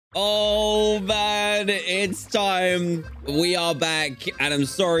Oh man, it's time. We are back, and I'm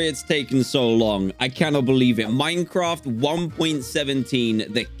sorry it's taken so long. I cannot believe it. Minecraft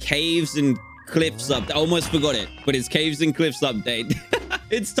 1.17, the caves and cliffs up. I almost forgot it, but it's caves and cliffs update.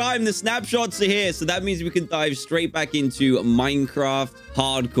 It's time. The snapshots are here, so that means we can dive straight back into Minecraft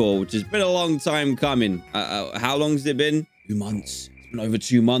Hardcore, which has been a long time coming. How long has it been? 2 months. It's been over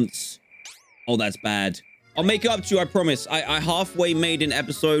 2 months. Oh, that's bad. I'll make it up to you, I promise. I halfway made an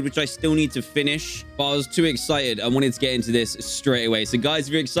episode, which I still need to finish, but I was too excited. I wanted to get into this straight away. So guys,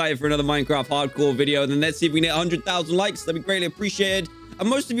 if you're excited for another Minecraft Hardcore video, then let's see if we can hit 100,000 likes. That'd be greatly appreciated. And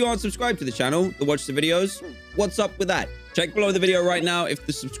most of you aren't subscribed to the channel to watch the videos. What's up with that? Check below the video right now. If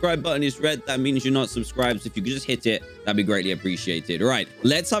the subscribe button is red, that means you're not subscribed. So if you could just hit it, that'd be greatly appreciated. All right,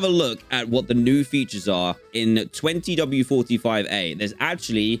 let's have a look at what the new features are in 20W45A. There's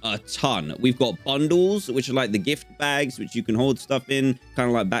actually a ton. We've got bundles, which are like the gift bags, which you can hold stuff in, kind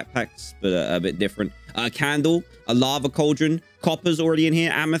of like backpacks, but a bit different. A candle, a lava cauldron, copper's already in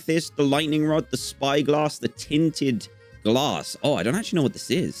here, amethyst, the lightning rod, the spyglass, the tinted glass. Oh, I don't actually know what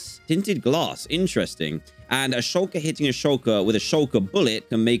this is. Tinted glass. Interesting. And a shulker hitting a shulker with a shulker bullet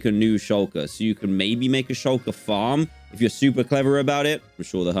can make a new shulker. So you can maybe make a shulker farm if you're super clever about it. I'm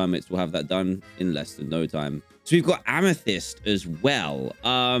sure the hermits will have that done in less than no time. So we've got amethyst as well.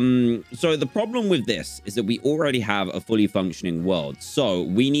 So the problem with this is that we already have a fully functioning world. So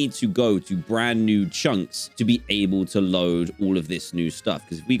we need to go to brand new chunks to be able to load all of this new stuff.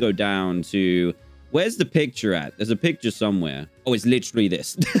 Because if we go down to... Where's the picture at? There's a picture somewhere. Oh, it's literally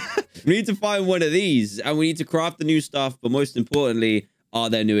this. We need to find one of these, and we need to craft the new stuff. But most importantly, are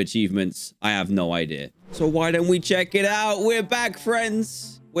there new achievements? I have no idea. So why don't we check it out? We're back,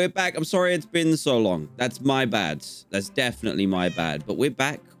 friends. We're back. I'm sorry it's been so long. That's my bad. That's definitely my bad. But we're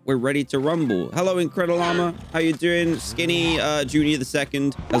back. We're ready to rumble. Hello, Incredible Armor. How you doing? Skinny Junior the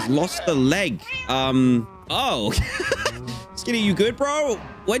Second has lost a leg. Oh. Skinny, you good, bro?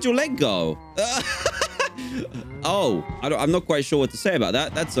 Where'd your leg go? Oh, I'm not quite sure what to say about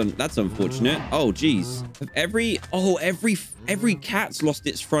that. That's unfortunate. Oh, geez. Every cat's lost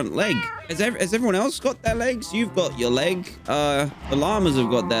its front leg. Has everyone else got their legs? You've got your leg. The llamas have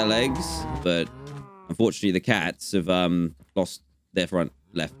got their legs, but unfortunately, the cats have lost their front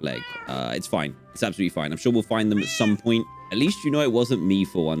left leg. It's fine. It's absolutely fine. I'm sure we'll find them at some point. At least you know it wasn't me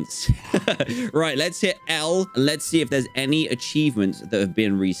for once. Right, let's hit L. And let's see if there's any achievements that have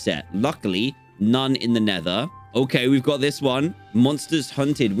been reset. Luckily, none in the nether. Okay, we've got this one. Monsters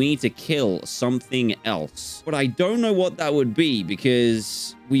hunted. We need to kill something else. But I don't know what that would be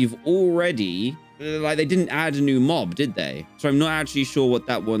because we've already... Like, they didn't add a new mob, did they? So I'm not actually sure what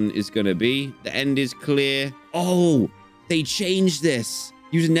that one is going to be. The end is clear. Oh, they changed this.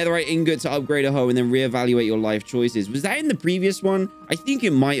 Use a netherite ingot to upgrade a hoe and then reevaluate your life choices. Was that in the previous one? I think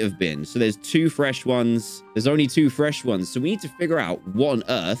it might have been. So there's 2 fresh ones. There's only 2 fresh ones. So we need to figure out what on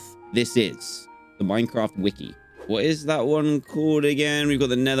earth this is. The Minecraft wiki. What is that one called again? We've got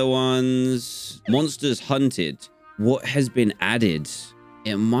the nether ones. Monsters hunted. What has been added?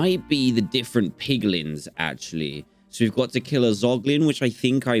 It might be the different piglins, actually. So we've got to kill a zoglin, which I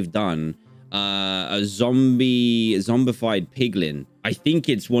think I've done. A zombified piglin. I think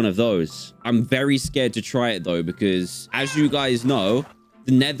it's one of those. I'm very scared to try it though, because as you guys know,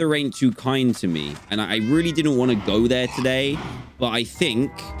 the nether ain't too kind to me, and I really didn't want to go there today, but I think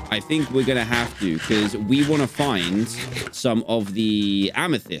we're gonna have to, because we want to find some of the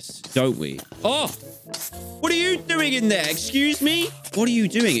amethyst, don't we? Oh, what are you doing in there? Excuse me? What are you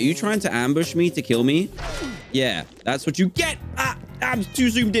doing? Are you trying to ambush me to kill me? Yeah, that's what you get. I'm too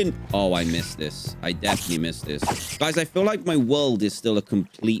zoomed in. Oh, I missed this. I definitely missed this. Guys, I feel like my world is still a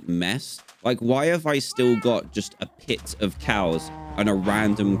complete mess. Like, why have I still got just a pit of cows and a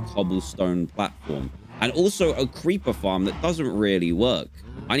random cobblestone platform? And also a creeper farm that doesn't really work.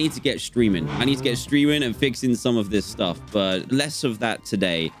 I need to get streaming. I need to get streaming and fixing some of this stuff, but less of that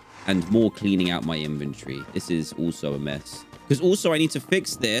today and more cleaning out my inventory. This is also a mess. Because also I need to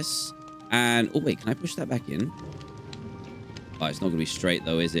fix this. And, oh, wait, can I push that back in? Oh, it's not going to be straight,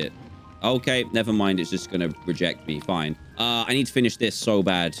 though, is it? Okay, never mind. It's just going to reject me. Fine. I need to finish this so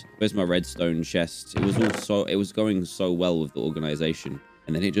bad. Where's my redstone chest? It was going so well with the organization.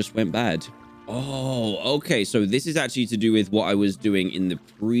 And then it just went bad. Oh, okay. So this is actually to do with what I was doing in the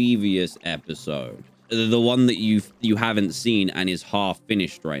previous episode. The one that you haven't seen and is half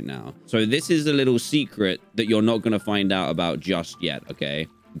finished right now. So this is a little secret that you're not going to find out about just yet, okay?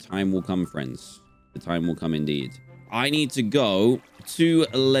 The time will come, friends. The time will come indeed. I need to go to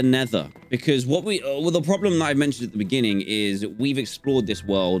the nether because the problem that I mentioned at the beginning is we've explored this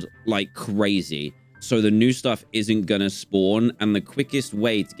world like crazy. so the new stuff isn't gonna spawn. And the quickest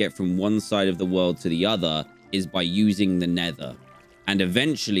way to get from one side of the world to the other is by using the nether. And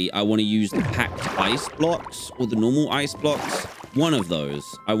eventually, I want to use the packed ice blocks or the normal ice blocks. One of those.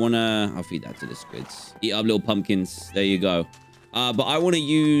 I'll feed that to the squids. Eat up little pumpkins. There you go. But I want to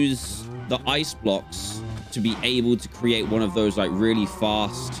use the ice blocks to be able to create one of those like really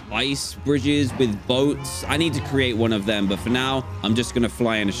fast ice bridges with boats. I need to create one of them, but for now, I'm just going to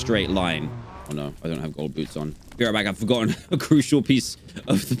fly in a straight line. Oh no, I don't have gold boots on. Be right back. I've forgotten a crucial piece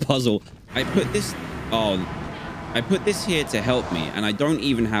of the puzzle. I put this here to help me, and I don't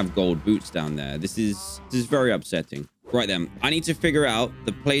even have gold boots down there. This is very upsetting. Right then, I need to figure out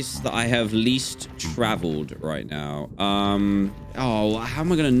the place that I have least traveled right now. Oh, how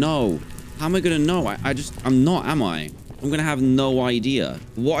am I gonna know? How am I gonna know? I'm not, am I? I'm gonna have no idea.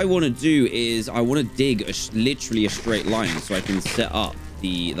 What I want to do is I want to dig literally a straight line so I can set up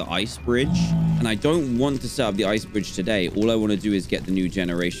the ice bridge. And I don't want to set up the ice bridge today. All I want to do is get the new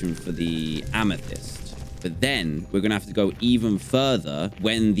generation for the amethyst. But then we're gonna have to go even further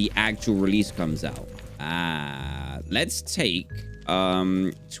when the actual release comes out. Let's take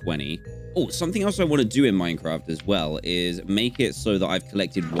 20. Oh, something else I want to do in Minecraft as well is make it so that I've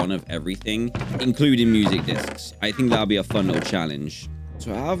collected one of everything, including music discs. I think that'll be a fun little challenge.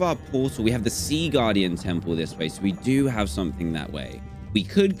 So out of our portal, we have the Sea Guardian Temple this way. So we do have something that way. We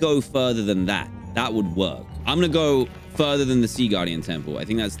could go further than that. That would work. I'm going to go further than the Sea Guardian Temple. I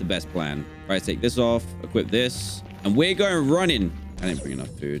think that's the best plan. All right, take this off, equip this, and we're going running. I didn't bring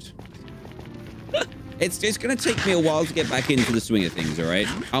enough food. It's going to take me a while to get back into the swing of things, all right?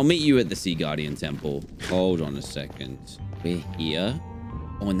 I'll meet you at the Sea Guardian Temple. Hold on a second. We're here.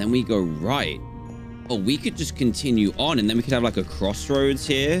 Oh, and then we go right. Oh, we could just continue on, and then we could have like a crossroads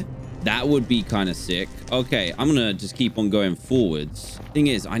here. That would be kind of sick. Okay, I'm going to just keep on going forwards. Thing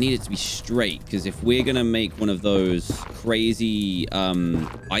is, I need it to be straight, because if we're going to make one of those crazy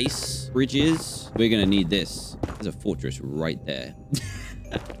ice bridges, we're going to need this. There's a fortress right there.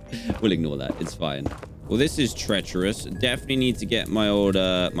 We'll ignore that. It's fine. Well, this is treacherous. Definitely need to get my old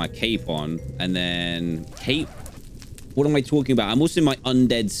my cape on. And then cape. What am I talking about? I'm also in my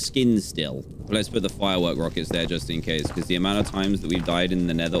undead skin still. Let's put the firework rockets there just in case, because the amount of times that we've died in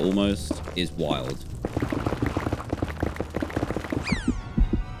the nether almost is wild.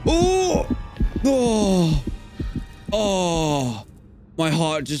 Oh! Oh! Oh! My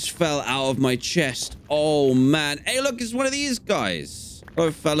heart just fell out of my chest. Oh, man. Hey, look, it's one of these guys. Hello,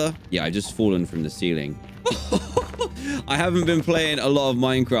 fella. Yeah, I just fallen from the ceiling. I haven't been playing a lot of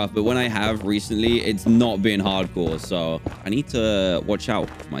Minecraft, but when I have recently, it's not been hardcore. So I need to watch out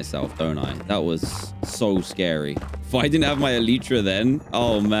for myself, don't I? That was so scary. If I didn't have my Elytra then,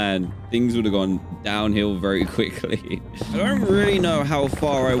 oh man, things would have gone downhill very quickly. I don't really know how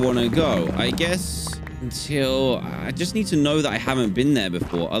far I want to go. I guess until I just need to know that I haven't been there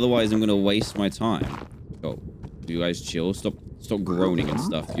before. Otherwise, I'm going to waste my time. Oh, you guys chill. Stop groaning and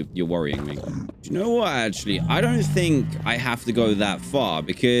stuff. You're worrying me. Do you know what, actually? I don't think I have to go that far,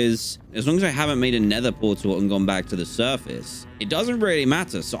 because as long as I haven't made a nether portal and gone back to the surface, it doesn't really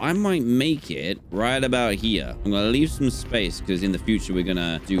matter. So I might make it right about here. I'm going to leave some space, because in the future, we're going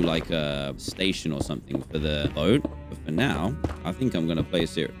to do like a station or something for the boat. But for now, I think I'm going to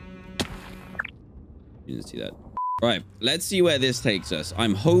place it. You didn't see that. Right, let's see where this takes us.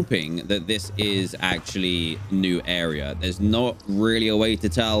 I'm hoping that this is actually new area. There's not really a way to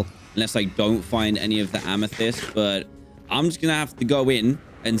tell unless I don't find any of the amethyst, but I'm just gonna have to go in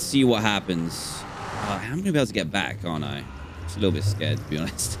and see what happens. I'm gonna be able to get back, aren't I? Just a little bit scared, to be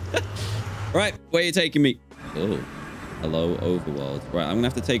honest. Right, where are you taking me? Oh, hello, overworld. Right, I'm gonna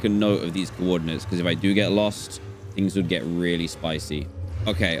have to take a note of these coordinates, because if I do get lost, things would get really spicy.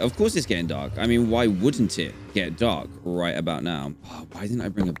 Okay, of course it's getting dark. I mean, why wouldn't it get dark right about now? Oh, why didn't I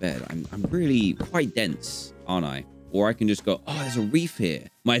bring a bed? I'm really quite dense, aren't I? Or I can just go, oh, there's a reef here.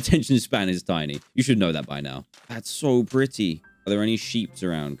 My attention span is tiny. You should know that by now. That's so pretty. Are there any sheeps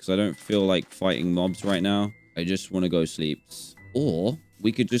around? Because I don't feel like fighting mobs right now. I just want to go sleep. Or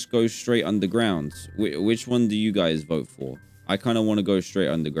we could just go straight underground. Which one do you guys vote for? I kind of want to go straight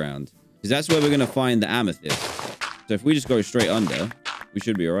underground, because that's where we're going to find the amethyst. So if we just go straight under, we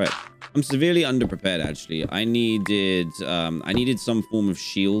should be all right. I'm severely underprepared, actually. I needed some form of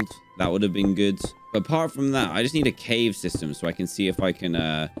shield. That would have been good. But apart from that, I just need a cave system so I can see if I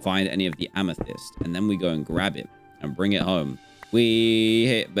can find any of the amethyst. And then we go and grab it and bring it home. We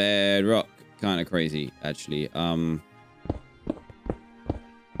hit bedrock. Kind of crazy, actually.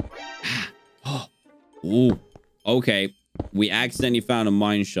 Ooh. Okay. We accidentally found a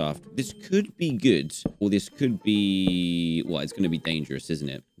mine shaft. This could be good, or this could be... Well, it's going to be dangerous, isn't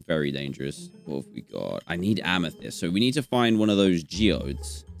it? very dangerous. What have we got? I need amethyst. So we need to find one of those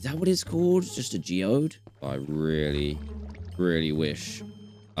geodes. Is that what it's called? Just a geode? I really, really wish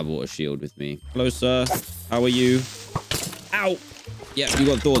I brought a shield with me. Hello, sir. How are you? Ow! Yeah, you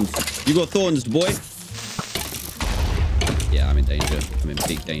got thorns. You got thorns, boy. Yeah, I'm in danger. I'm in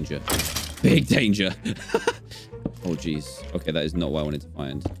big danger. Big danger. Oh, jeez. Okay, that is not what I wanted to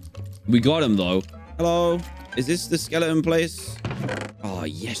find. We got him, though. Hello? Is this the skeleton place? Oh,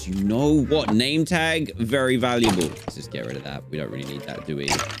 yes. You know what? Name tag, very valuable. Let's just get rid of that. We don't really need that, do we?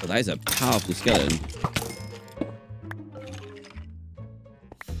 Oh, that is a powerful skeleton.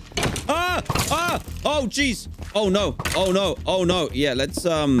 Ah! Ah! Oh, jeez. Oh, no. Oh, no. Oh, no. Yeah, let's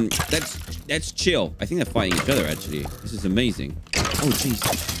chill. I think they're fighting each other, actually. This is amazing. Oh, jeez.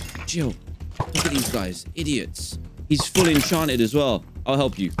 Chill. Look at these guys. Idiots. He's full enchanted as well. I'll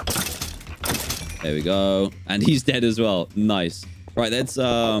help you. There we go. And he's dead as well. Nice. Right, let's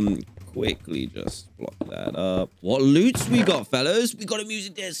quickly just block that up. What loots we got, fellas? We got a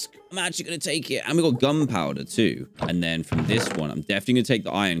music disc. I'm actually going to take it. And we got gunpowder too. And then from this one, I'm definitely going to take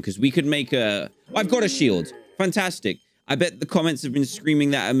the iron because we could make a... I've got a shield. Fantastic. I bet the comments have been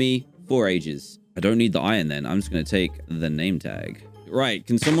screaming that at me for ages. I don't need the iron then. I'm just going to take the name tag. Right.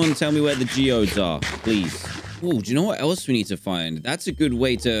 Can someone tell me where the geodes are, please? Oh, do you know what else we need to find? That's a good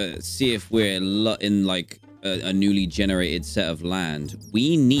way to see if we're in like a newly generated set of land.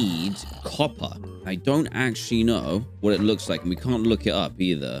 We need copper. I don't actually know what it looks like, and we can't look it up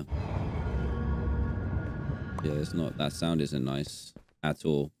either. Yeah, it's not, that sound isn't nice at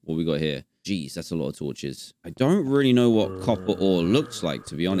all. What we got here? Jeez, that's a lot of torches. I don't really know what copper ore looks like,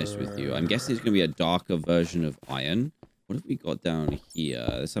 to be honest with you. I'm guessing it's going to be a darker version of iron. What have we got down here?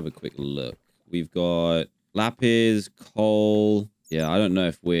 Let's have a quick look. We've got lapis, coal. Yeah, I don't know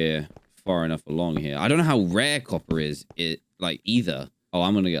if we're far enough along here. I don't know how rare copper is, either. Oh,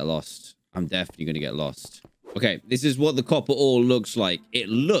 I'm gonna get lost. I'm definitely gonna get lost. Okay, this is what the copper ore looks like. It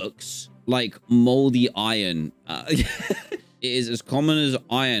looks like moldy iron. It is as common as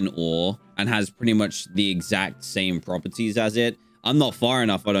iron ore and has pretty much the exact same properties as it. I'm not far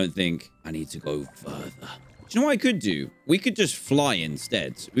enough, I don't think. I need to go further. Do you know what I could do? We could just fly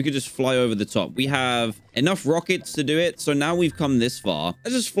instead. We could just fly over the top. We have enough rockets to do it. So now we've come this far.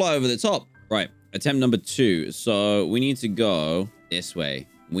 Let's just fly over the top. Right. Attempt number 2. So we need to go this way.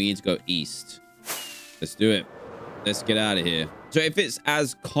 We need to go east. Let's do it. Let's get out of here. So if it's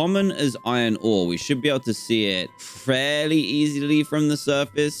as common as iron ore, we should be able to see it fairly easily from the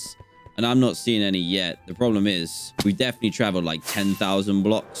surface. And I'm not seeing any yet. The problem is we've definitely traveled like 10,000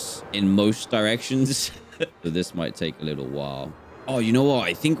 blocks in most directions. So this might take a little while. Oh, you know what?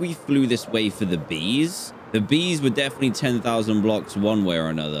 I think we flew this way for the bees. The bees were definitely 10,000 blocks one way or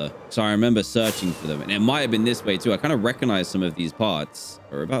another. So I remember searching for them. And it might have been this way too. I kind of recognize some of these parts.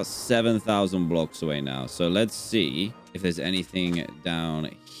 We're about 7,000 blocks away now. So let's see if there's anything down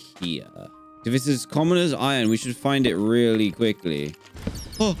here. If it's as common as iron, we should find it really quickly.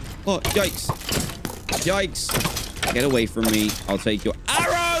 Oh, yikes. Yikes. Get away from me. I'll take your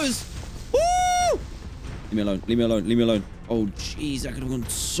arrows. Woo! Leave me alone. Leave me alone. Leave me alone. Oh, jeez. That could have gone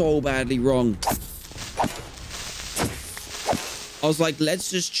so badly wrong. I was like,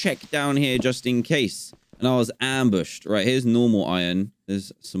 let's just check down here just in case. And I was ambushed. Right, here's normal iron.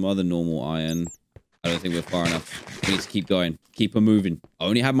 There's some other normal iron. I don't think we're far enough. We need to keep going. Keep her moving. I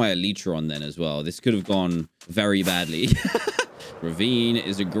only have my elytra on then as well. This could have gone very badly. Ravine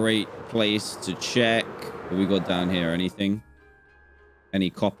is a great place to check. What we got down here? Anything? Any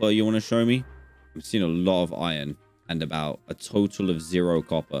copper you want to show me? I'm seeing a lot of iron and about a total of 0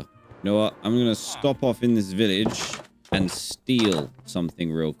 copper. You know what? I'm going to stop off in this village and steal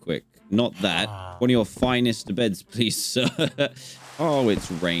something real quick. Not that. One of your finest beds, please, sir. Oh, it's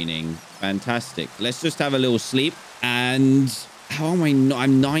raining. Fantastic. Let's just have a little sleep. And how am I not?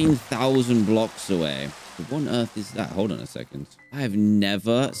 I'm 9,000 blocks away. What on earth is that? Hold on a second. I have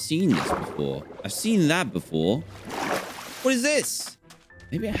never seen this before. I've seen that before. What is this?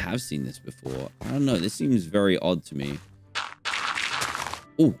 Maybe I have seen this before. I don't know. This seems very odd to me.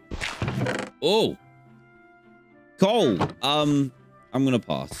 Oh. Oh. Coal. I'm gonna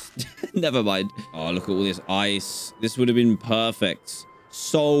pass. Never mind. Oh, look at all this ice. This would have been perfect.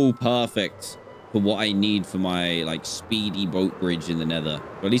 So perfect for what I need for my, like, speedy boat bridge in the nether.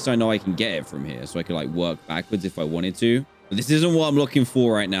 But at least I know I can get it from here, so I can, like, work backwards if I wanted to. But this isn't what I'm looking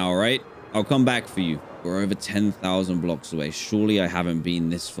for right now, all right? I'll come back for you. We're over 10,000 blocks away. Surely I haven't been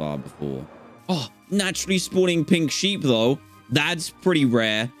this far before. Oh, naturally spawning pink sheep, though. That's pretty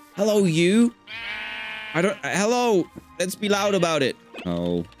rare. Hello, you. Hello. Let's be loud about it.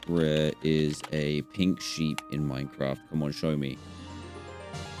 How rare is a pink sheep in Minecraft? Come on, show me.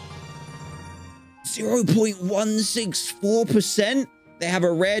 0.164%. They have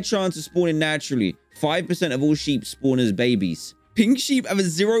a rare chance of spawning naturally. 5% of all sheep spawn as babies. Pink sheep have a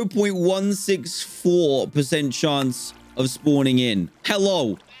 0.164% chance of spawning in.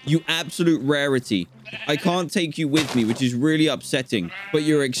 Hello, you absolute rarity. I can't take you with me, which is really upsetting, but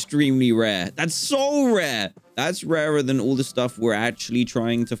you're extremely rare. That's so rare. That's rarer than all the stuff we're actually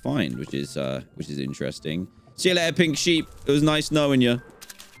trying to find, which is interesting. See you later, pink sheep. It was nice knowing you.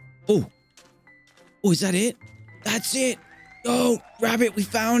 Oh, is that it? That's it. Oh, rabbit, we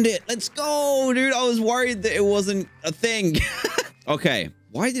found it. Let's go, dude. I was worried that it wasn't a thing. Okay,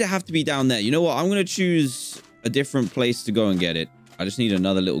 why did it have to be down there? You know what? I'm going to choose a different place to go and get it. I just need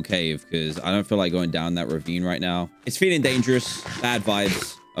another little cave because I don't feel like going down that ravine right now. It's feeling dangerous. Bad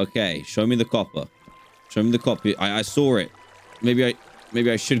vibes. Okay, show me the copper. Show me the copper. I saw it. Maybe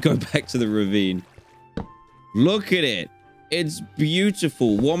I should go back to the ravine. Look at it. It's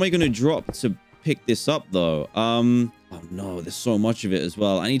beautiful. What am I going to drop to pick this up, though? Oh, no, there's so much of it as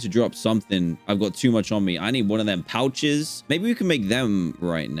well. I need to drop something. I've got too much on me. I need one of them pouches. Maybe we can make them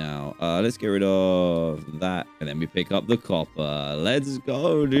right now. Let's get rid of that. And then we pick up the copper. Let's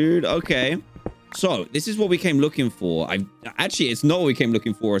go, dude. Okay. So this is what we came looking for. Actually, it's not what we came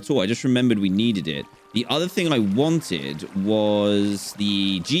looking for at all. I just remembered we needed it. The other thing I wanted was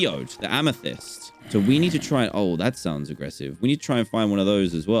the geode, the amethyst. So we need to try... Oh, that sounds aggressive. We need to try and find one of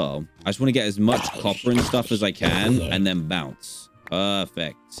those as well. I just want to get as much copper and stuff as I can and then bounce.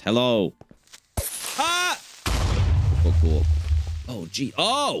 Perfect. Hello. Ah! Cool. Oh, gee.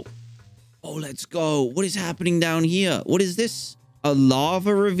 Oh, let's go. What is happening down here? What is this? A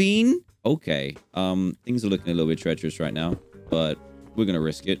lava ravine? Okay. Things are looking a little bit treacherous right now, but we're going to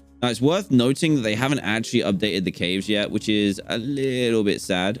risk it. Now, it's worth noting that they haven't actually updated the caves yet, which is a little bit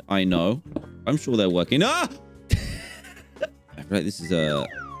sad. I know. I'm sure they're working. Ah! I feel like this is a... Oh,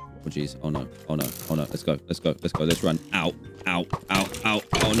 jeez. Oh, no. Let's go. Let's run. Ow. Oh,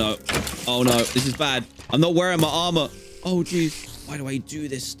 no. This is bad. I'm not wearing my armor. Oh, jeez. Why do I do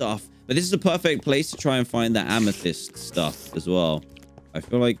this stuff? But this is a perfect place to try and find the amethyst stuff as well. I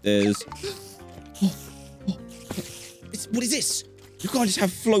feel like there's... What is this? You can't just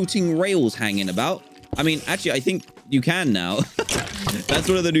have floating rails hanging about. I mean, actually, I think you can now. That's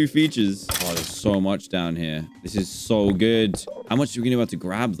one of the new features. Oh, there's so much down here. This is so good. How much are we going to be able to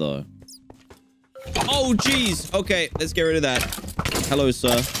grab, though? Oh, jeez. Okay, let's get rid of that. Hello,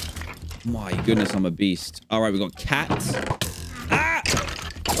 sir. My goodness, I'm a beast. All right, we got cats. Ah!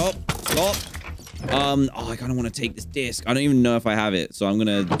 Stop. Oh, I kind of want to take this disc. I don't even know if I have it, so I'm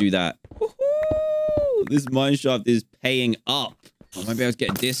going to do that. This mineshaft is paying up. I might be able to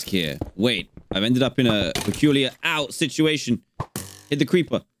get a disc here. Wait, I've ended up in a peculiar situation. Hit the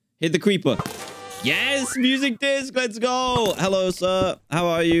creeper. Yes, music disc. Let's go. Hello, sir. How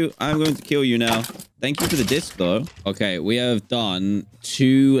are you? I'm going to kill you now. Thank you for the disc, though. Okay, we have done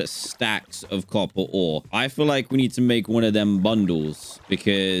 2 stacks of copper ore. I feel like we need to make one of them bundles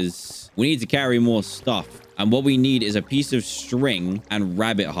because we need to carry more stuff. And what we need is a piece of string and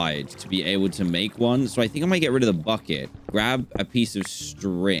rabbit hide to be able to make one. So I think I might get rid of the bucket, grab a piece of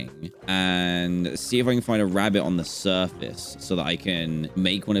string, and see if I can find a rabbit on the surface so that I can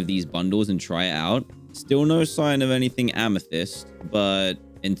make one of these bundles and try it out. Still no sign of anything amethyst, but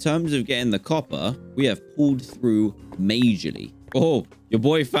in terms of getting the copper, we have pulled through majorly. Oh, your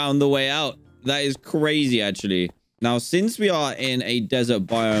boy found the way out. That is crazy, actually. Now, since we are in a desert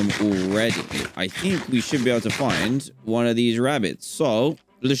biome already, I think we should be able to find one of these rabbits. So,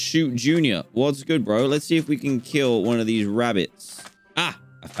 let's shoot Junior. What's good, bro? Let's see if we can kill one of these rabbits. Ah,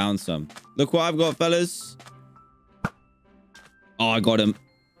 I found some. Look what I've got, fellas. Oh, I got him.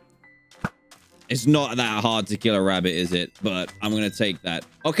 It's not that hard to kill a rabbit, is it? But I'm going to take that.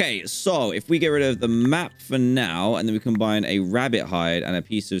 Okay, so if we get rid of the map for now, and then we combine a rabbit hide and a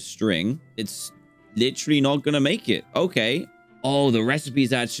piece of string, it's literally not gonna make it. Okay. Oh, the recipe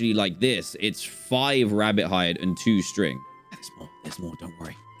is actually like this. It's 5 rabbit hide and 2 string. There's more, don't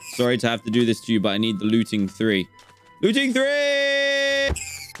worry. Sorry to have to do this to you, but I need the looting 3. Looting 3!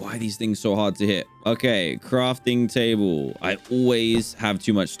 Why are these things so hard to hit? Okay, crafting table. I always have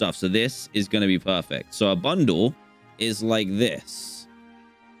too much stuff, so this is gonna be perfect. So a bundle is like this.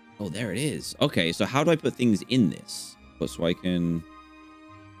 Oh, there it is. Okay, so how do I put things in this? So I can...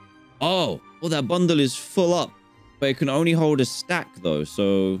 Oh, well, that bundle is full up, but it can only hold a stack, though.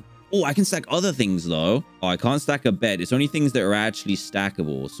 So, oh, I can stack other things, though. Oh, I can't stack a bed. It's only things that are actually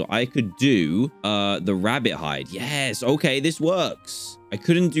stackable. So I could do the rabbit hide. Yes, okay, this works. I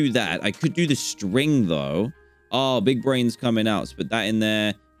couldn't do that. I could do the string, though. Oh, big brain's coming out. So put that in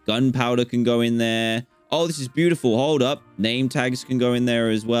there. Gunpowder can go in there. Oh, this is beautiful. Hold up. Name tags can go in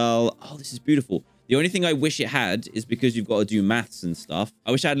there as well. Oh, this is beautiful. The only thing I wish it had is because you've got to do maths and stuff.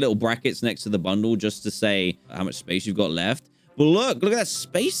 I wish I had little brackets next to the bundle just to say how much space you've got left. But look at that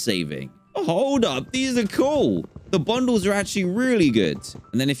space saving. Oh, hold up. These are cool. The bundles are actually really good.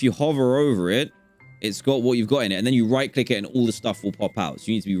 And then if you hover over it, it's got what you've got in it. And then you right click it and all the stuff will pop out. So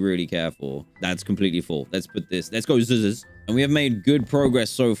you need to be really careful. That's completely full. Let's put this. Let's go scissors. And we have made good progress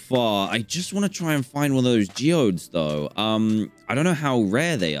so far. I just want to try and find one of those geodes though. I don't know how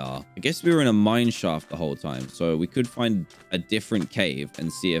rare they are. I guess we were in a mine shaft the whole time. So we could find a different cave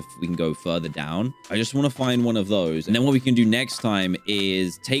and see if we can go further down. I just want to find one of those. And then what we can do next time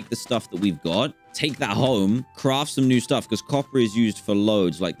is take the stuff that we've got, take that home, craft some new stuff, because copper is used for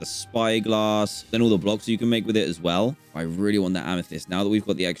loads like the spyglass, then all the blocks you can make with it as well. I really want that amethyst. Now that we've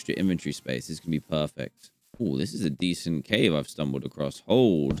got the extra inventory space, this can be perfect. Oh, this is a decent cave I've stumbled across.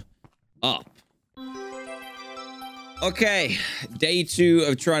 Hold up. Okay, day 2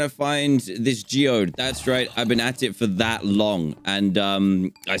 of trying to find this geode. That's right, I've been at it for that long, and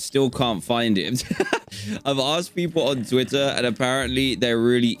I still can't find it. I've asked people on Twitter, and apparently they're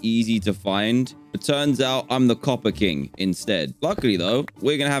really easy to find. It turns out I'm the copper king instead. Luckily, though,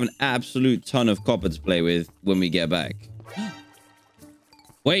 we're going to have an absolute ton of copper to play with when we get back.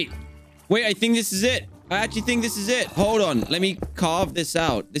 Wait, I think this is it. I actually think this is it. Hold on. Let me carve this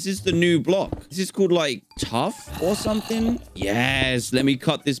out. This is the new block. This is called like tough or something. Yes. Let me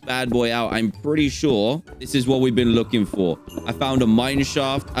cut this bad boy out. I'm pretty sure this is what we've been looking for. I found a mine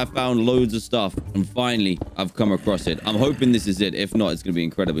shaft. I found loads of stuff. And finally, I've come across it. I'm hoping this is it. If not, it's going to be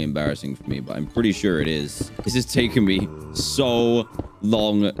incredibly embarrassing for me, but I'm pretty sure it is. This has taken me so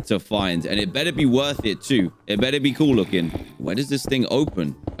long to find, and it better be worth it too. It better be cool looking. Where does this thing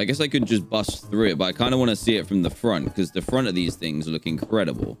open? I guess I could just bust through it, but I kind of want to see it from the front because the front of these things look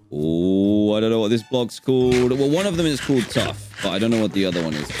incredible. Oh, I don't know what this block's called. Well, one of them is called tough, but I don't know what the other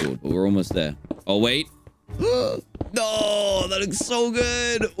one is called, but we're almost there. Oh, wait. No, that looks so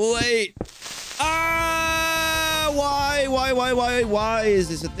good. Wait. Ah, why is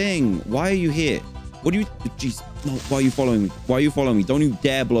this a thing? Why are you here? What do you... Jeez. No, why are you following me? Why are you following me? Don't you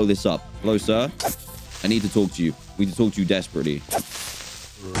dare blow this up. Hello, sir. I need to talk to you. We need to talk to you desperately.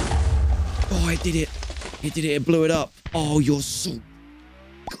 Oh, I did it. It did it. It blew it up. Oh, you're so...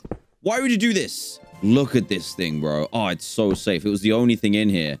 Why would you do this? Look at this thing, bro. Oh, it's so safe. It was the only thing in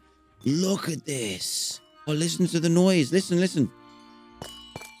here. Look at this. Oh, listen to the noise. Listen.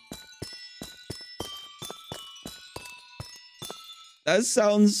 That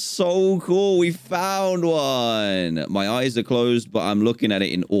sounds so cool. We found one. My eyes are closed, but I'm looking at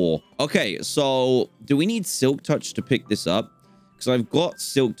it in awe. Okay, so do we need Silk Touch to pick this up? Because I've got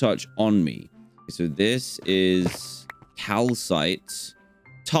Silk Touch on me. Okay, so this is calcite.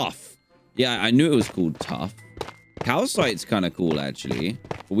 Tough. Yeah, I knew it was called tough. Calcite's kind of cool, actually.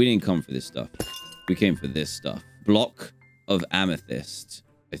 But we didn't come for this stuff. We came for this stuff. Block of amethyst.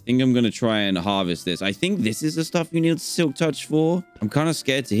 I think I'm going to try and harvest this. I think this is the stuff you need Silk Touch for. I'm kind of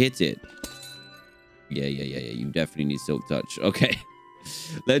scared to hit it. Yeah. You definitely need Silk Touch. Okay.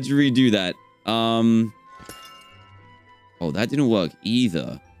 Let's redo that. Oh, that didn't work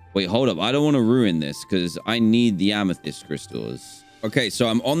either. Wait, hold up. I don't want to ruin this because I need the amethyst crystals. Okay, so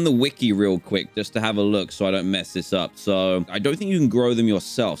I'm on the wiki real quick just to have a look so I don't mess this up. So I don't think you can grow them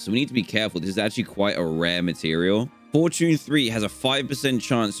yourself. So we need to be careful. This is actually quite a rare material. Fortune 3 has a 5%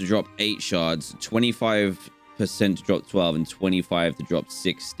 chance to drop 8 shards, 25% to drop 12, and 25 to drop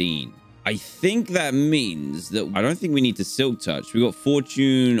 16. I think that means that I don't think we need to Silk Touch. We got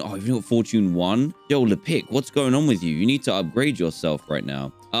Fortune... Oh, we've got Fortune 1. Yo, Lepic, what's going on with you? You need to upgrade yourself right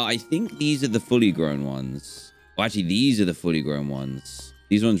now. I think these are the fully grown ones. Oh, actually, these are the fully grown ones.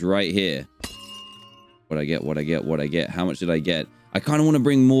 These ones right here. What I get. How much did I get? I kind of want to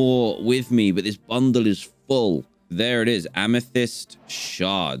bring more with me, but this bundle is full. There it is. Amethyst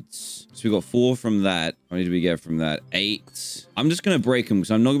shards. So we got 4 from that. How many did we get from that? 8. I'm just going to break them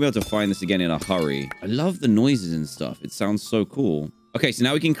because I'm not going to be able to find this again in a hurry. I love the noises and stuff. It sounds so cool. Okay, so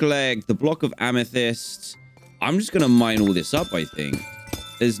now we can collect the block of amethyst. I'm just going to mine all this up, I think.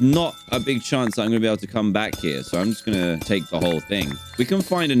 There's not a big chance that I'm going to be able to come back here. So I'm just going to take the whole thing. We can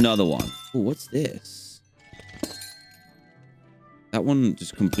find another one. Oh, what's this? That one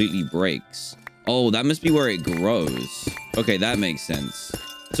just completely breaks. Oh, that must be where it grows. Okay, that makes sense.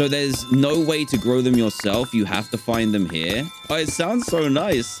 So there's no way to grow them yourself. You have to find them here. Oh, it sounds so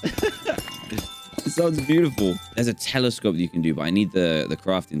nice. It sounds beautiful. There's a telescope that you can do, but I need the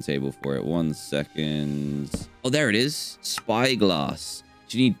crafting table for it. 1 second. Oh, there it is. Spyglass.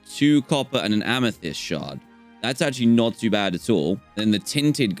 You need 2 copper and an amethyst shard. That's actually not too bad at all. Then the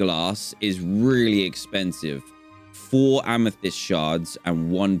tinted glass is really expensive. 4 amethyst shards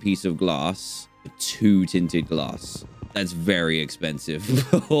and 1 piece of glass. for 2 tinted glass. That's very expensive.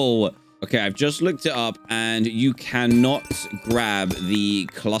 Oh, okay, I've just looked it up, and you cannot grab the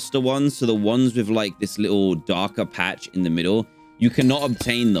cluster ones. So the ones with like this little darker patch in the middle, you cannot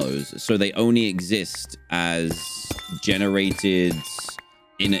obtain those. So they only exist as generated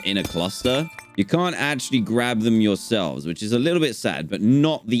in a cluster. You can't actually grab them yourselves, which is a little bit sad, but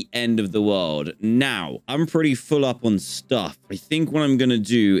not the end of the world. Now, I'm pretty full up on stuff. I think what I'm going to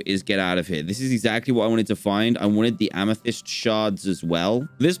do is get out of here. This is exactly what I wanted to find. I wanted the amethyst shards as well.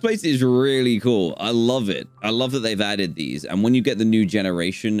 This place is really cool. I love it. I love that they've added these. And when you get the new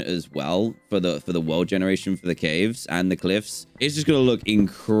generation as well, for the world generation for the caves and the cliffs, it's just going to look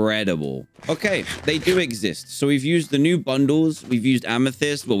incredible. Okay, they do exist. So we've used the new bundles. We've used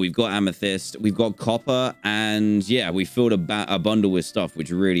amethyst. Well, we've got amethyst. We've got copper, and yeah, we filled a bundle with stuff, which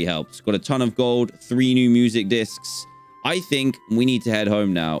really helps. Got a ton of gold, 3 new music discs. I think we need to head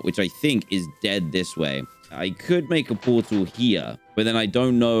home now, which I think is dead this way. I could make a portal here, but then I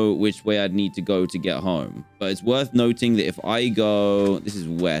don't know which way I'd need to go to get home. But it's worth noting that if I go, this is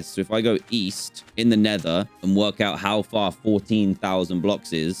west, so if I go east in the nether and work out how far 14,000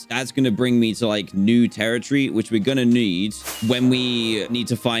 blocks is, that's going to bring me to like new territory, which we're going to need when we need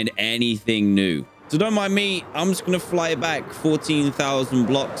to find anything new. So don't mind me, I'm just going to fly back 14,000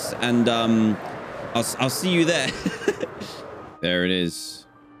 blocks, and I'll see you there. There it is.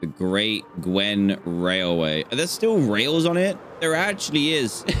 The Great Gwen Railway. Are there still rails on it? There actually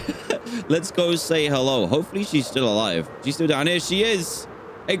is. Let's go say hello. Hopefully she's still alive. She's still down here. She is.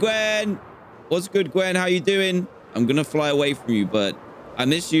 Hey, Gwen. What's good, Gwen? How you doing? I'm going to fly away from you, but I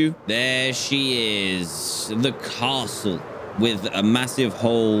miss you. There she is. The castle with a massive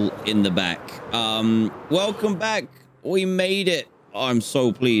hole in the back. Welcome back. We made it. Oh, I'm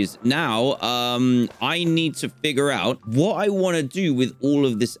so pleased. Now, I need to figure out what I want to do with all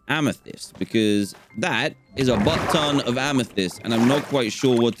of this amethyst, because that is a butt ton of amethyst, and I'm not quite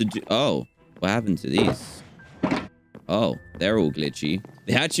sure what to do. Oh, what happened to these? Oh, they're all glitchy.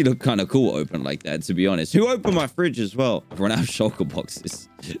 They actually look kind of cool open like that, to be honest. Who opened my fridge as well? I've run out of shulker boxes.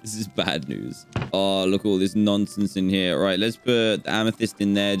 This is bad news. Oh, look at all this nonsense in here. All right, let's put the amethyst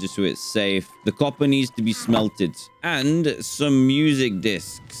in there just so it's safe. The copper needs to be smelted. And some music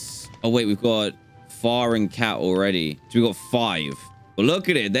discs. Oh, wait, we've got Far and Cat already. So we've got 5. But look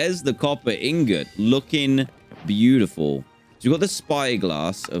at it. There's the copper ingot. Looking beautiful. So we've got the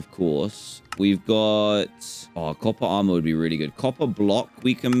spyglass, of course. We've got... Oh, copper armor would be really good. Copper block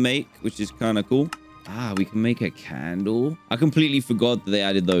we can make, which is kind of cool. Ah, we can make a candle. I completely forgot that they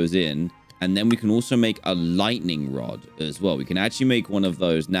added those in. And then we can also make a lightning rod as well. We can actually make one of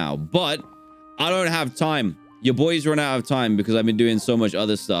those now. But I don't have time. Your boys run out of time because I've been doing so much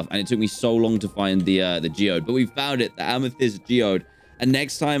other stuff. And it took me so long to find the geode. But we found it, the amethyst geode. And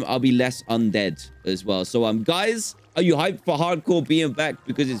next time, I'll be less undead as well. So, guys... Are you hyped for hardcore being back?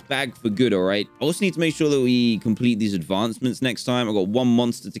 Because it's back for good, all right? I also need to make sure that we complete these advancements next time. I've got 1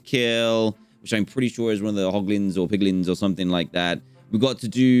 monster to kill, which I'm pretty sure is one of the hoglins or piglins or something like that. We've got to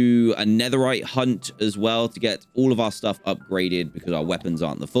do a netherite hunt as well to get all of our stuff upgraded because our weapons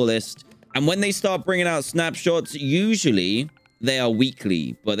aren't the fullest. And when they start bringing out snapshots, usually they are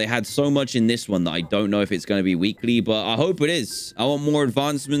weekly, but they had so much in this one that I don't know if it's going to be weekly, but I hope it is. I want more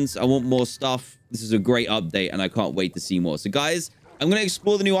advancements. I want more stuff. This is a great update, and I can't wait to see more. So, guys, I'm going to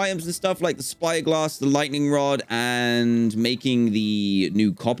explore the new items and stuff like the spyglass, the lightning rod, and making the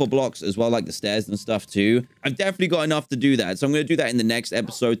new copper blocks as well, like the stairs and stuff too. I've definitely got enough to do that, so I'm going to do that in the next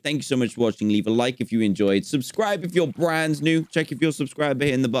episode. Thank you so much for watching. Leave a like if you enjoyed. Subscribe if you're brand new. Check if you're subscribed by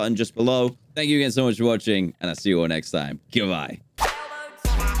hitting the button just below. Thank you again so much for watching, and I'll see you all next time. Goodbye.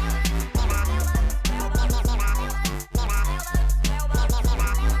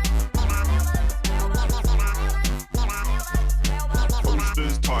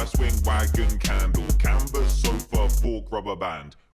 Swing wagon, candle, canvas, sofa, fork, rubber band.